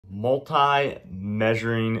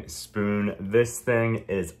multi-measuring spoon. This thing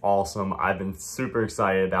is awesome. I've been super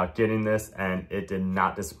excited about getting this, and it did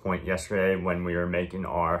not disappoint yesterday when we were making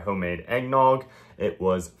our homemade eggnog. It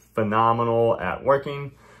was phenomenal at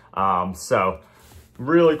working. So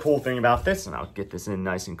really cool thing about this, and I'll get this in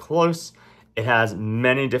nice and close. It has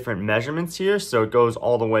many different measurements here. So it goes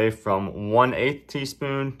all the way from 1/8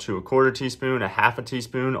 teaspoon to 1/4 teaspoon, 1/2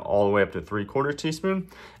 teaspoon, all the way up to 3/4 teaspoon.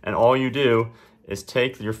 And all you do is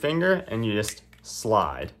take your finger and you just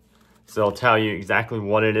slide. So it'll tell you exactly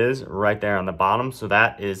what it is right there on the bottom. So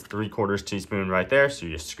that is 3/4 teaspoon right there. So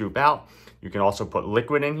you just scoop out. You can also put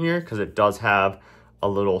liquid in here because it does have a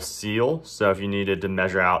little seal. So if you needed to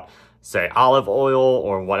measure out, say, olive oil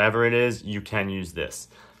or whatever it is, you can use this.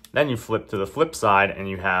 Then you flip to the flip side and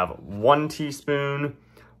you have 1 teaspoon,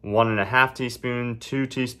 1.5 teaspoon, 2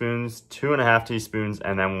 teaspoons, 2.5 teaspoons,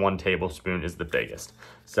 and then 1 tablespoon is the biggest.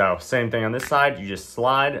 So same thing on this side, you just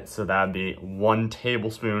slide. So that'd be 1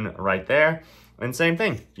 tablespoon right there. And same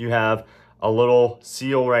thing, you have a little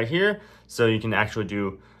seal right here. So you can actually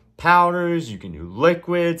do powders, you can do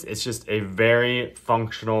liquids. It's just a very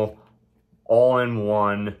functional,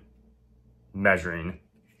 all-in-one measuring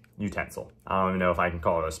utensil. I don't even know if I can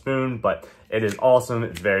call it a spoon, but it is awesome.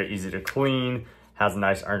 It's very easy to clean, has a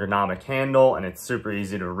nice ergonomic handle, and it's super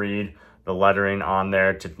easy to read the lettering on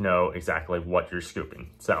there to know exactly what you're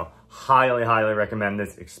scooping. So highly, highly recommend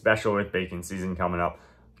this, especially with baking season coming up.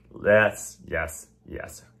 Yes, yes,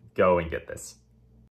 yes. Go and get this.